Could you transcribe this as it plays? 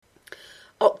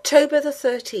October the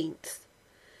 13th,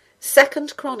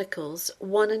 2nd Chronicles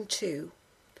 1 and 2,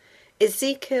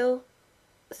 Ezekiel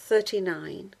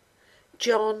 39,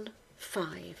 John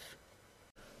 5.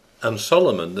 And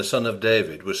Solomon the son of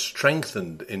David was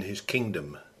strengthened in his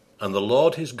kingdom, and the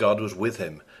Lord his God was with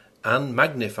him, and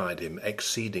magnified him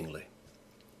exceedingly.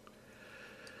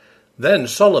 Then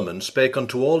Solomon spake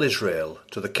unto all Israel,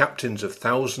 to the captains of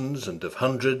thousands and of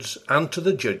hundreds, and to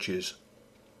the judges,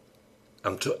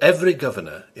 and to every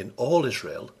governor in all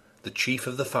Israel, the chief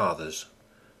of the fathers.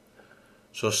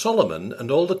 So Solomon and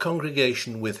all the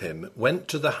congregation with him went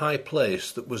to the high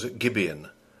place that was at Gibeon,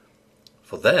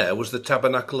 for there was the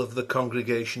tabernacle of the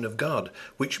congregation of God,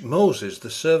 which Moses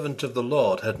the servant of the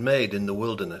Lord had made in the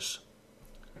wilderness.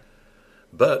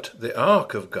 But the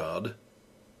ark of God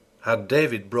had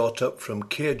David brought up from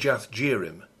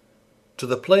Kirjath-jearim to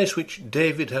the place which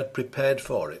David had prepared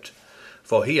for it,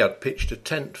 for he had pitched a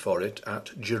tent for it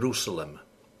at Jerusalem.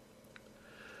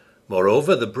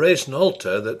 Moreover, the brazen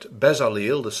altar that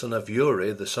Bezaleel the son of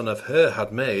Uri the son of Hur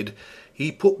had made,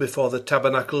 he put before the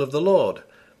tabernacle of the Lord,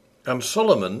 and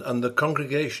Solomon and the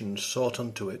congregation sought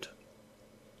unto it.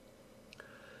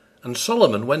 And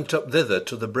Solomon went up thither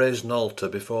to the brazen altar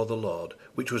before the Lord,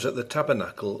 which was at the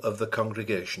tabernacle of the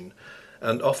congregation,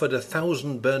 and offered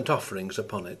 1,000 burnt offerings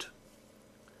upon it.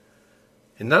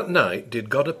 In that night did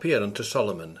God appear unto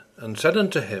Solomon, and said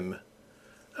unto him,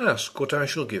 Ask what I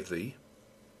shall give thee.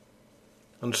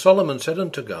 And Solomon said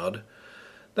unto God,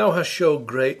 Thou hast showed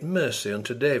great mercy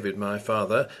unto David my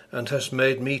father, and hast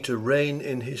made me to reign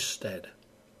in his stead.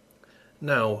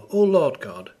 Now, O Lord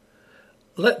God,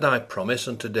 let thy promise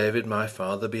unto David my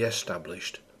father be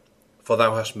established, for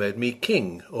thou hast made me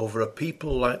king over a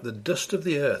people like the dust of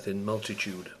the earth in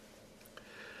multitude.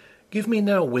 Give me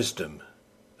now wisdom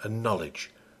and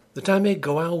knowledge, that I may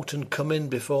go out and come in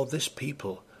before this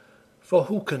people, for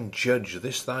who can judge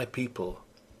this thy people,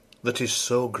 that is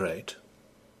so great?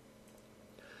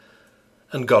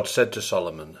 And God said to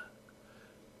Solomon,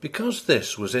 Because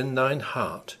this was in thine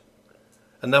heart,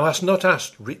 and thou hast not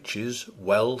asked riches,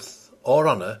 wealth, or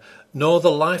honour, nor the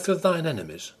life of thine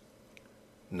enemies,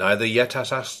 neither yet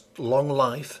hast asked long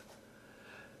life,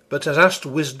 but hast asked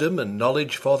wisdom and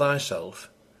knowledge for thyself,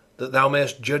 that thou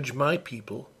mayest judge my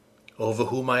people, over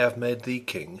whom I have made thee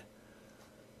king.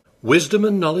 Wisdom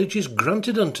and knowledge is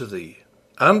granted unto thee,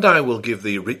 and I will give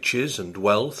thee riches and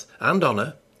wealth and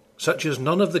honour, such as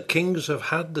none of the kings have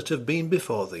had that have been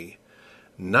before thee,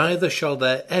 neither shall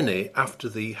there any after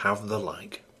thee have the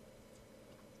like.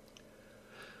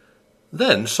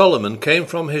 Then Solomon came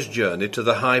from his journey to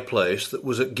the high place that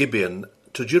was at Gibeon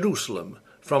to Jerusalem,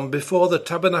 from before the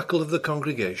tabernacle of the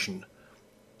congregation,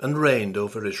 and reigned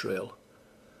over Israel.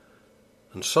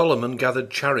 And Solomon gathered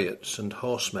chariots and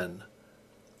horsemen,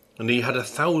 and he had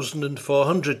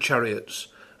 1,400 chariots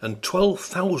and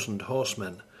 12,000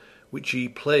 horsemen, which he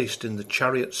placed in the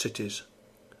chariot cities,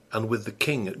 and with the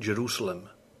king at Jerusalem.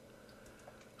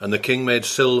 And the king made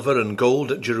silver and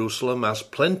gold at Jerusalem as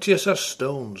plenteous as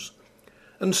stones,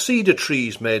 and cedar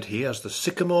trees made he as the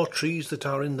sycamore trees that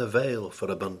are in the vale for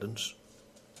abundance.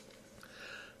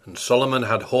 And Solomon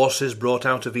had horses brought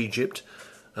out of Egypt,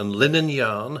 and linen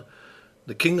yarn.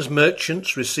 The king's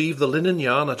merchants received the linen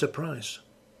yarn at a price.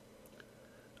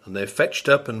 And they fetched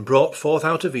up and brought forth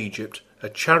out of Egypt a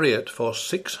chariot for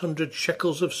 600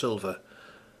 shekels of silver,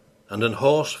 and an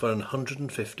horse for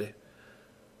 150.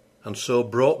 And so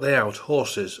brought they out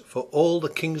horses for all the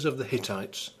kings of the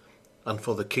Hittites, and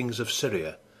for the kings of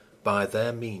Syria, by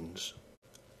their means.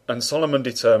 And Solomon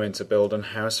determined to build an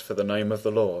house for the name of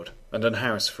the Lord, and an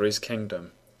house for his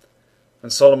kingdom.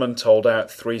 And Solomon told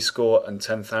out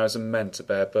 70,000 men to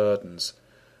bear burdens,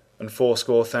 and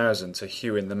 80,000 to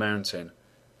hew in the mountain,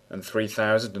 and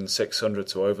 3,600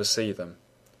 to oversee them.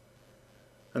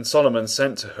 And Solomon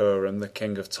sent to Huram the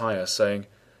king of Tyre, saying,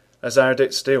 As thou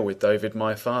didst deal with David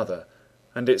my father,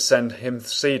 and didst send him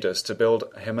cedars to build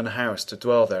him an house to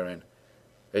dwell therein,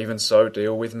 even so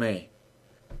deal with me.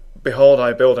 Behold,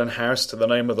 I build an house to the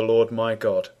name of the Lord my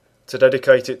God, to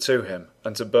dedicate it to him,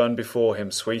 and to burn before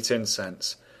him sweet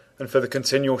incense, and for the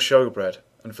continual showbread,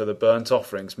 and for the burnt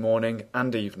offerings morning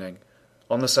and evening,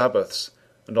 on the Sabbaths,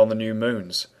 and on the new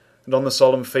moons, and on the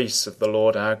solemn feasts of the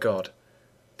Lord our God.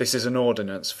 This is an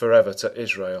ordinance for ever to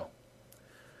Israel.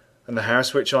 And the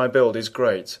house which I build is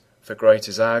great, for great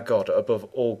is our God above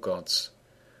all gods.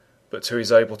 But who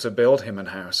is able to build him an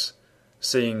house,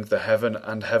 seeing the heaven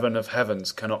and heaven of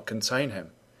heavens cannot contain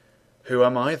him? Who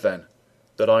am I then,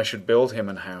 that I should build him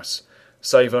an house,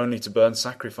 save only to burn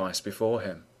sacrifice before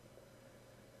him?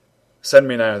 Send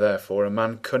me now, therefore, a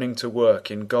man cunning to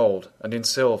work in gold, and in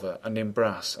silver, and in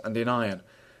brass, and in iron,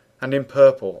 and in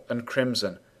purple, and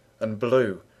crimson, and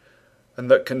blue, and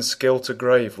that can skill to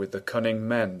grave with the cunning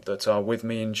men that are with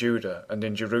me in Judah and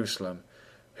in Jerusalem,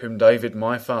 whom David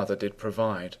my father did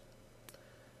provide.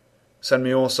 Send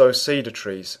me also cedar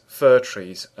trees, fir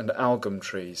trees, and algum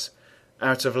trees,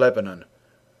 out of Lebanon,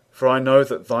 for I know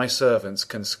that thy servants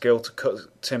can skill to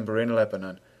cut timber in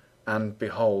Lebanon, and,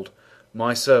 behold,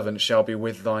 my servant shall be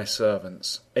with thy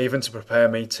servants, even to prepare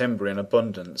me timber in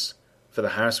abundance, for the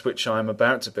house which I am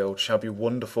about to build shall be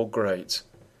wonderful great.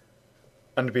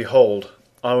 And behold,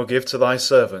 I will give to thy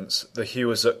servants, the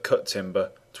hewers that cut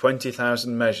timber,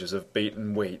 20,000 measures of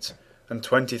beaten wheat, and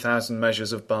 20,000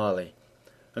 measures of barley,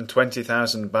 and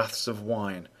 20,000 baths of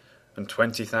wine, and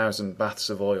 20,000 baths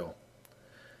of oil.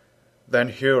 Then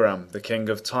Huram the king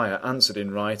of Tyre answered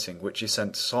in writing, which he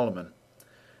sent to Solomon,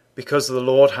 Because the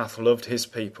Lord hath loved his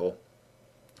people,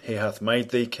 he hath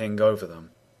made thee king over them.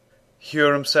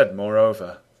 Huram said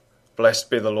moreover, Blessed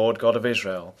be the Lord God of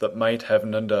Israel, that made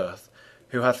heaven and earth,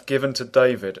 who hath given to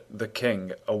David the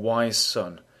king a wise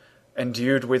son,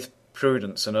 endued with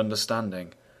prudence and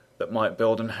understanding, that might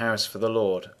build an house for the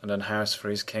Lord, and an house for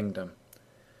his kingdom.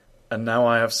 And now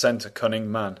I have sent a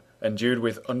cunning man, endued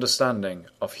with understanding,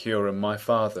 of Huram my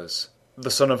father's,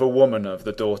 the son of a woman of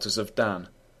the daughters of Dan,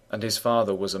 and his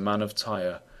father was a man of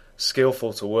Tyre,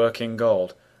 skilful to work in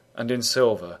gold, and in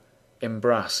silver, in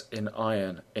brass, in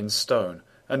iron, in stone,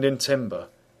 and in timber,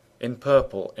 in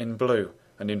purple, in blue,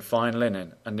 and in fine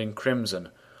linen, and in crimson,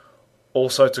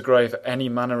 also to grave any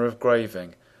manner of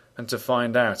graving, and to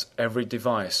find out every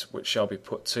device which shall be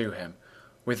put to him,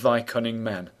 with thy cunning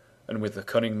men, and with the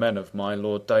cunning men of my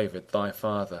lord David thy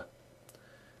father.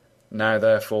 Now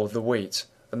therefore the wheat,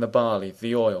 and the barley,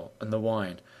 the oil, and the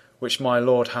wine, which my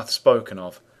lord hath spoken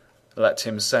of, let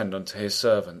him send unto his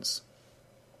servants.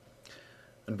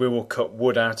 And we will cut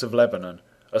wood out of Lebanon,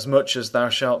 as much as thou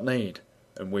shalt need,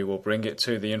 and we will bring it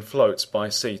to thee in floats by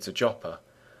sea to Joppa,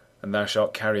 and thou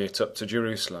shalt carry it up to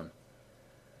Jerusalem.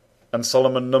 And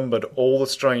Solomon numbered all the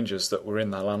strangers that were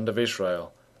in the land of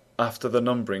Israel, after the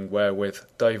numbering wherewith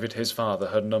David his father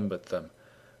had numbered them,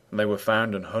 and they were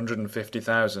found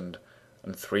 150,000,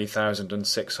 and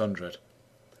 3,600.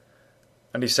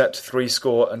 And he set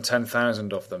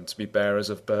 70,000 of them to be bearers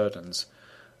of burdens,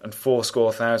 and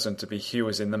 80,000 to be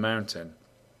hewers in the mountain,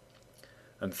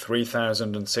 and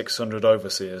 3,600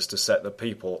 overseers to set the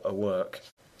people a work.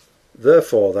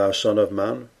 Therefore, thou son of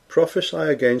man, prophesy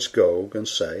against Gog, and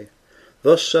say,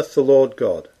 Thus saith the Lord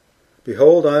God,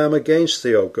 Behold, I am against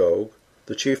thee, O Gog,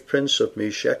 the chief prince of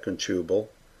Meshech and Tubal,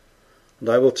 and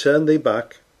I will turn thee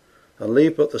back, and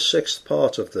leave but the 6th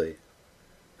part of thee,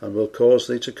 and will cause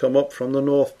thee to come up from the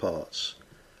north parts,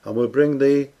 and will bring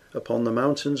thee upon the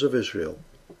mountains of Israel.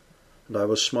 And I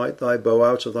will smite thy bow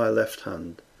out of thy left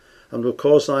hand, and will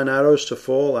cause thine arrows to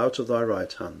fall out of thy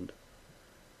right hand.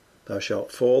 Thou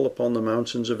shalt fall upon the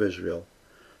mountains of Israel,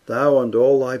 thou and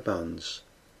all thy bands,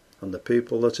 and the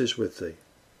people that is with thee.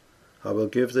 I will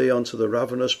give thee unto the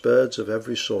ravenous birds of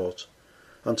every sort,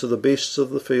 and to the beasts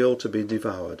of the field to be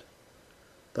devoured.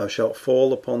 Thou shalt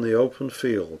fall upon the open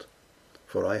field,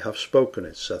 for I have spoken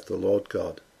it, saith the Lord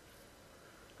God.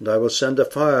 And I will send a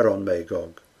fire on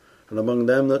Magog, and among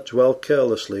them that dwell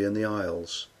carelessly in the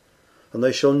isles, and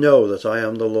they shall know that I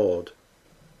am the Lord.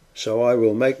 So I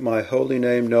will make my holy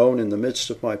name known in the midst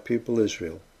of my people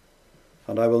Israel,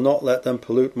 and I will not let them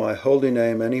pollute my holy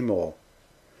name any more,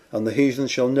 and the heathen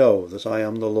shall know that I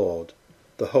am the Lord,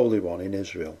 the Holy One in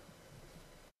Israel.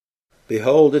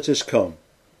 Behold, it is come,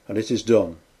 and it is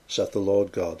done, saith the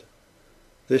Lord God.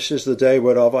 This is the day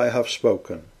whereof I have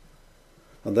spoken.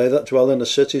 And they that dwell in the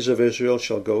cities of Israel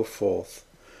shall go forth,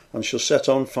 and shall set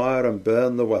on fire and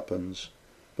burn the weapons,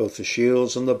 both the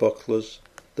shields and the bucklers,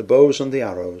 the bows and the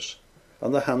arrows,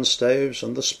 and the handstaves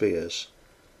and the spears,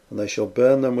 and they shall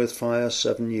burn them with fire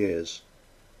 7 years,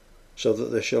 so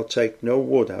that they shall take no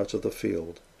wood out of the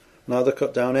field, neither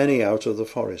cut down any out of the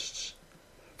forests.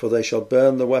 For they shall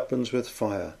burn the weapons with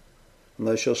fire, and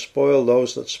they shall spoil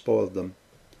those that spoiled them,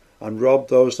 and rob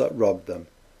those that robbed them,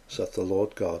 saith the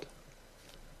Lord God.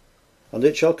 And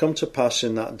it shall come to pass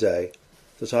in that day,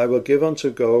 that I will give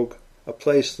unto Gog a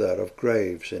place there of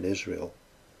graves in Israel,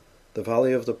 the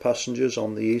valley of the passengers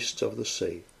on the east of the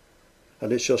sea,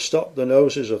 and it shall stop the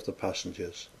noses of the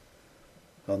passengers.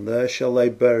 And there shall they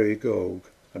bury Gog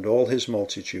and all his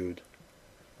multitude,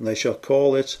 and they shall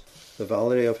call it the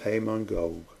valley of Hamon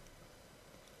Gog.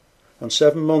 And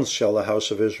 7 months shall the house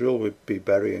of Israel be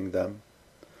burying them,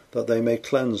 that they may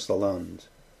cleanse the land.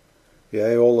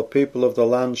 Yea, all the people of the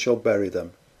land shall bury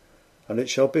them, and it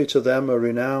shall be to them a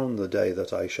renown the day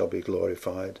that I shall be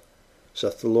glorified,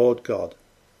 saith the Lord God.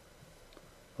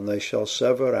 and they shall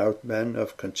sever out men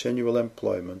of continual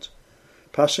employment,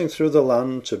 passing through the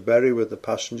land to bury with the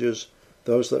passengers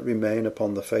those that remain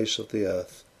upon the face of the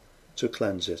earth, to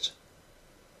cleanse it.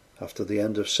 After the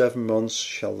end of 7 months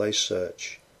shall they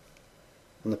search.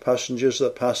 And the passengers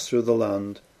that pass through the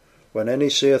land, when any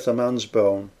seeth a man's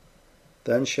bone,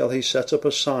 then shall he set up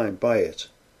a sign by it,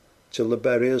 till the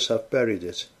buriers have buried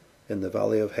it in the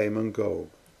valley of Hamon Gog.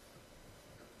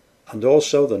 And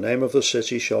also the name of the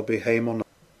city shall be Hamon.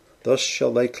 Thus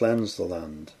shall they cleanse the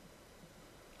land.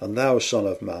 And thou, son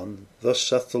of man, thus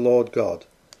saith the Lord God,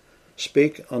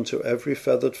 speak unto every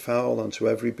feathered fowl and to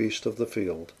every beast of the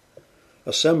field,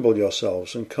 assemble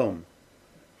yourselves and come,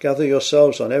 gather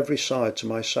yourselves on every side to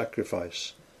my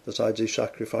sacrifice that I do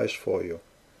sacrifice for you,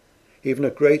 even a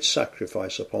great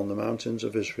sacrifice upon the mountains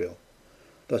of Israel,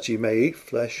 that ye may eat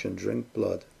flesh and drink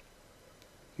blood.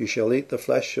 Ye shall eat the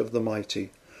flesh of the mighty,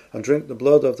 and drink the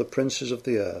blood of the princes of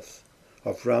the earth,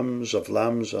 of rams, of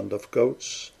lambs, and of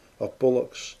goats, of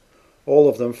bullocks, all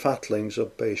of them fatlings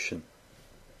of Bashan.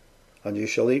 And ye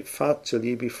shall eat fat till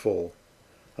ye be full,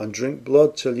 and drink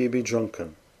blood till ye be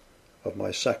drunken, of my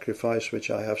sacrifice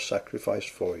which I have sacrificed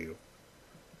for you.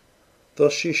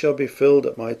 Thus ye shall be filled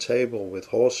at my table with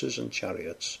horses and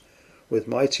chariots, with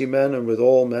mighty men and with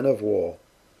all men of war,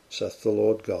 saith the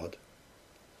Lord God.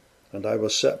 And I will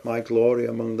set my glory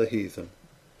among the heathen,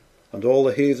 and all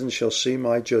the heathen shall see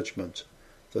my judgment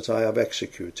that I have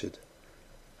executed,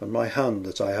 and my hand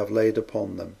that I have laid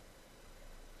upon them.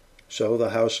 So the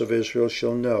house of Israel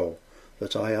shall know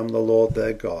that I am the Lord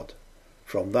their God,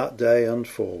 from that day and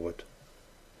forward.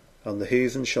 And the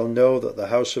heathen shall know that the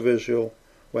house of Israel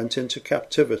went into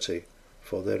captivity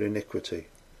for their iniquity,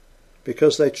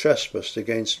 because they trespassed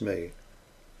against me.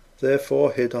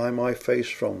 Therefore hid I my face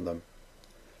from them,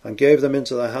 and gave them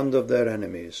into the hand of their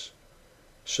enemies.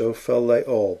 So fell they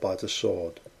all by the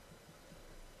sword.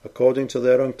 According to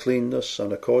their uncleanness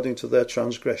and according to their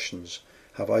transgressions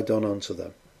have I done unto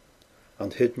them,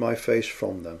 and hid my face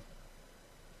from them.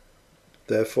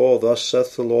 Therefore thus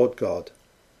saith the Lord God,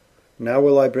 now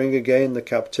will I bring again the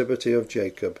captivity of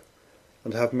Jacob,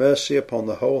 and have mercy upon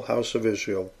the whole house of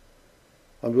Israel,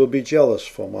 and will be jealous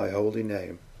for my holy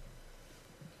name.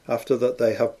 After that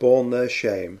they have borne their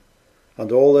shame,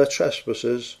 and all their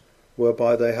trespasses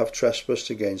whereby they have trespassed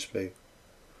against me,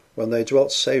 when they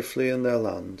dwelt safely in their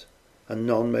land, and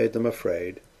none made them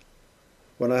afraid,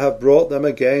 when I have brought them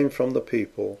again from the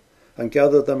people, and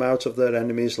gathered them out of their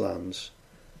enemies' lands,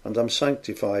 and am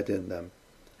sanctified in them,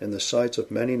 in the sight of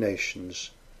many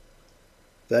nations.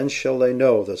 Then shall they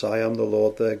know that I am the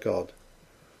Lord their God,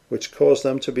 which caused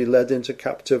them to be led into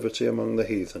captivity among the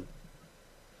heathen.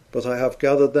 But I have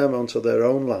gathered them unto their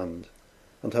own land,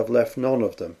 and have left none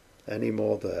of them any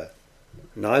more there.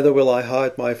 Neither will I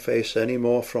hide my face any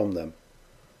more from them,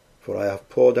 for I have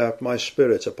poured out my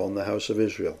spirit upon the house of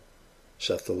Israel,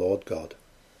 saith the Lord God.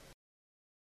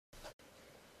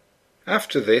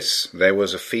 After this there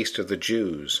was a feast of the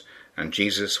Jews, and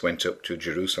Jesus went up to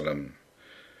Jerusalem.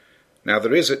 Now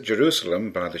there is at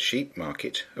Jerusalem by the sheep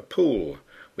market a pool,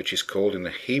 which is called in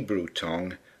the Hebrew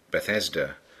tongue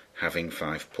Bethesda, having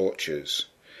 5 porches.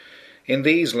 In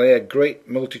these lay a great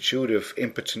multitude of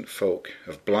impotent folk,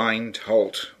 of blind,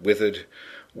 halt, withered,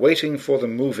 waiting for the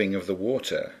moving of the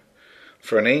water.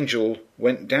 For an angel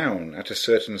went down at a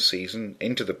certain season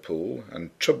into the pool,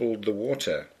 and troubled the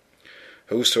water.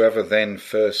 Whosoever then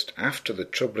first after the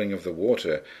troubling of the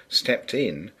water stepped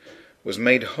in, was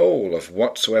made whole of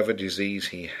whatsoever disease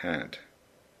he had.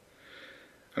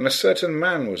 And a certain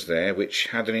man was there which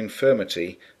had an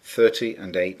infirmity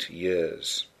 38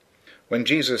 years. When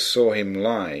Jesus saw him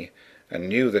lie, and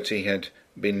knew that he had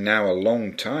been now a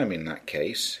long time in that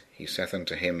case, he saith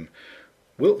unto him,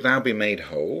 Wilt thou be made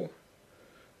whole?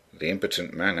 The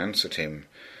impotent man answered him,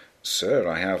 Sir,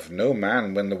 I have no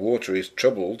man when the water is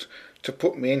troubled to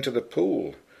put me into the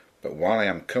pool, but while I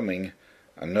am coming,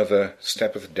 another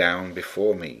steppeth down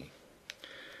before me.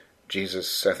 Jesus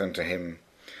saith unto him,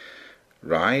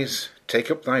 Rise,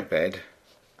 take up thy bed,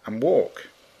 and walk.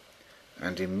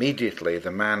 And immediately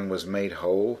the man was made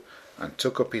whole, and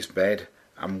took up his bed,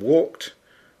 and walked.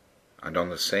 And on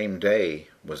the same day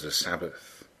was the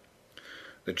Sabbath.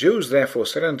 The Jews therefore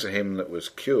said unto him that was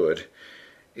cured,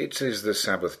 It is the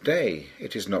Sabbath day,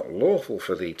 it is not lawful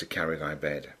for thee to carry thy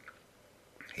bed.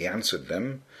 He answered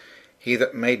them, He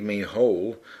that made me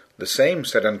whole, the same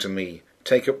said unto me,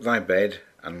 Take up thy bed,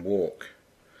 and walk.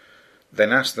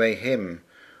 Then asked they him,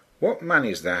 What man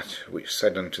is that which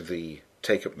said unto thee,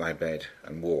 Take up thy bed,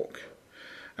 and walk?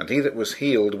 And he that was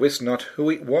healed wist not who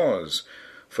it was,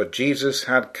 for Jesus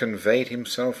had conveyed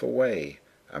himself away,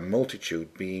 a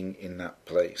multitude being in that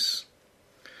place.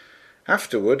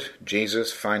 Afterward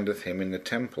Jesus findeth him in the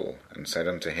temple, and said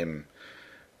unto him,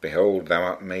 Behold, thou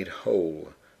art made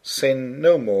whole. Sin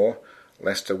no more,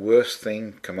 lest a worse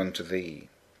thing come unto thee.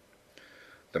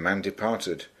 The man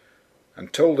departed,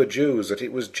 and told the Jews that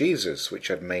it was Jesus which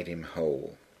had made him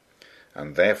whole.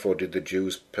 And therefore did the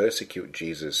Jews persecute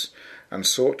Jesus, and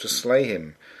sought to slay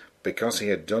him, because he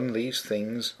had done these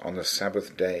things on the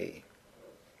Sabbath day.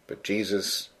 But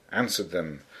Jesus answered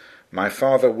them, My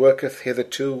Father worketh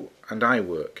hitherto, and I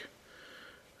work.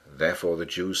 Therefore the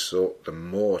Jews sought the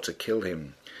more to kill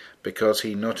him, because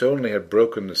he not only had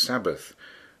broken the Sabbath,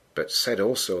 but said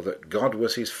also that God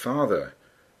was his Father,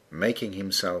 making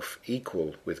himself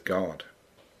equal with God.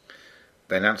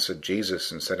 Then answered Jesus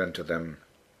and said unto them,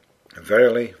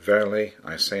 Verily, verily,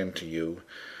 I say unto you,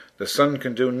 the Son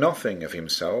can do nothing of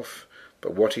himself,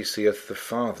 but what he seeth the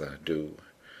Father do.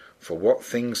 For what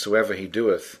things soever he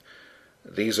doeth,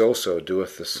 these also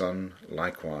doeth the Son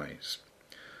likewise.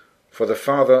 For the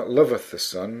Father loveth the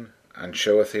Son, and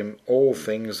showeth him all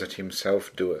things that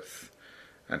himself doeth,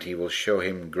 and he will show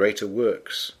him greater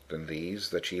works than these,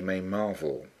 that ye may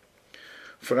marvel.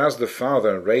 For as the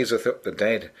Father raiseth up the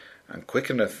dead, and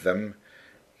quickeneth them,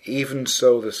 even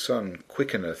so the Son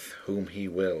quickeneth whom he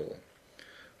will.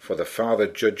 For the Father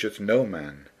judgeth no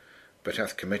man, but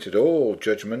hath committed all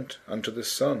judgment unto the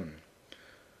Son,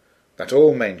 that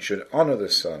all men should honour the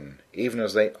Son, even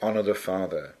as they honour the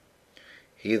Father.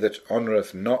 He that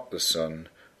honoureth not the Son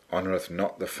honoureth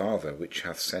not the Father which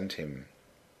hath sent him.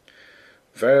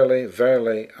 Verily,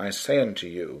 verily, I say unto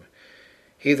you,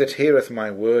 he that heareth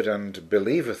my word and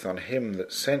believeth on him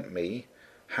that sent me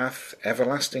hath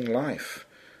everlasting life,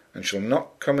 and shall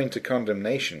not come into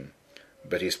condemnation,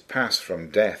 but is passed from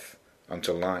death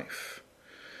unto life.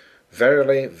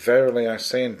 Verily, verily, I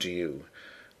say unto you,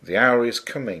 the hour is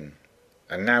coming,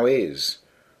 and now is,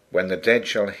 when the dead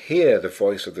shall hear the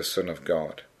voice of the Son of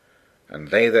God, and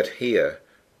they that hear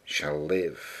shall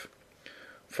live.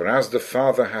 For as the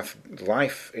Father hath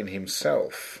life in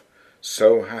himself,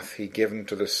 so hath he given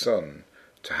to the Son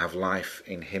to have life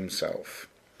in himself,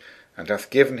 and hath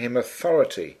given him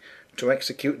authority to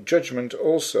execute judgment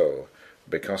also,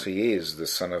 because he is the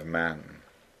Son of Man.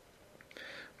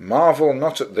 Marvel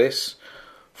not at this,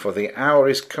 for the hour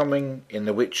is coming in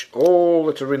the which all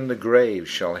that are in the grave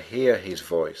shall hear his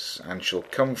voice, and shall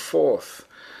come forth,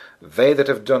 they that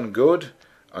have done good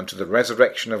unto the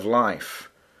resurrection of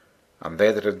life, and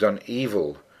they that have done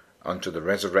evil unto the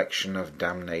resurrection of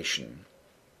damnation.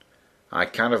 I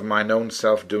can of mine own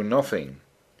self do nothing.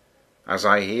 As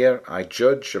I hear, I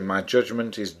judge, and my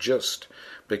judgment is just,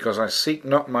 because I seek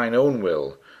not mine own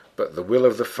will, but the will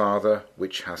of the Father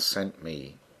which hath sent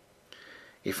me.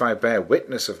 If I bear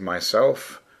witness of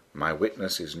myself, my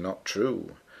witness is not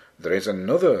true. There is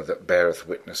another that beareth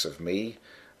witness of me,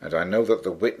 and I know that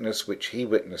the witness which he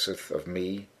witnesseth of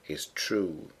me is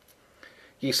true.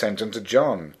 Ye sent unto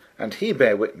John, and he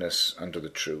bare witness unto the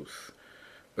truth.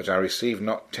 But I receive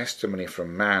not testimony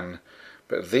from man,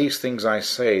 but these things I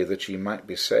say, that ye might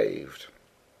be saved.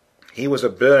 He was a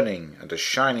burning and a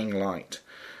shining light,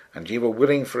 and ye were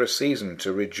willing for a season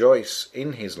to rejoice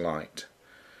in his light.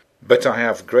 But I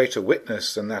have greater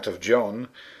witness than that of John,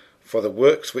 for the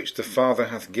works which the Father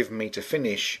hath given me to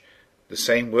finish, the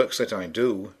same works that I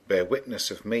do, bear witness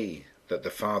of me, that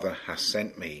the Father hath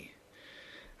sent me.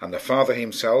 And the Father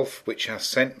himself, which hath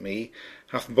sent me,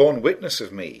 hath borne witness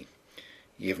of me.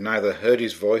 Ye have neither heard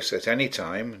his voice at any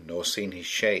time, nor seen his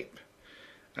shape.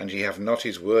 And ye have not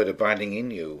his word abiding in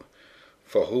you,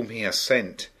 for whom he hath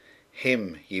sent,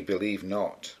 him ye believe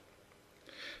not.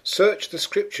 Search the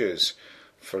Scriptures,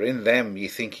 for in them ye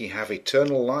think ye have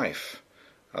eternal life,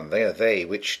 and they are they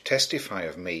which testify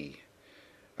of me.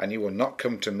 And ye will not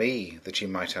come to me, that ye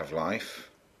might have life.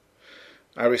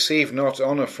 I receive not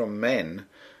honour from men,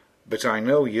 but I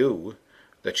know you,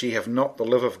 that ye have not the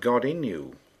love of God in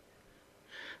you.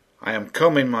 I am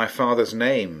come in my Father's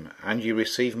name, and ye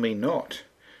receive me not.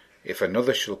 If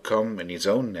another shall come in his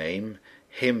own name,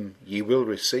 him ye will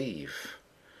receive.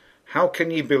 How can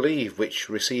ye believe which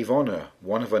receive honour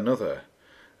one of another,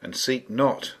 and seek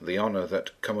not the honour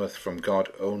that cometh from God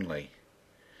only?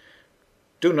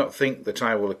 Do not think that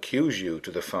I will accuse you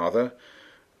to the Father.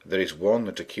 There is one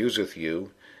that accuseth you,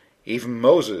 even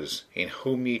Moses, in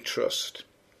whom ye trust.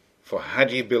 For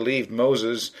had ye believed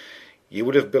Moses, ye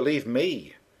would have believed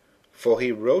me, for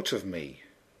he wrote of me.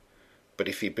 But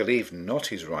if ye believe not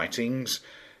his writings,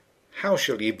 how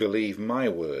shall ye believe my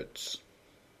words?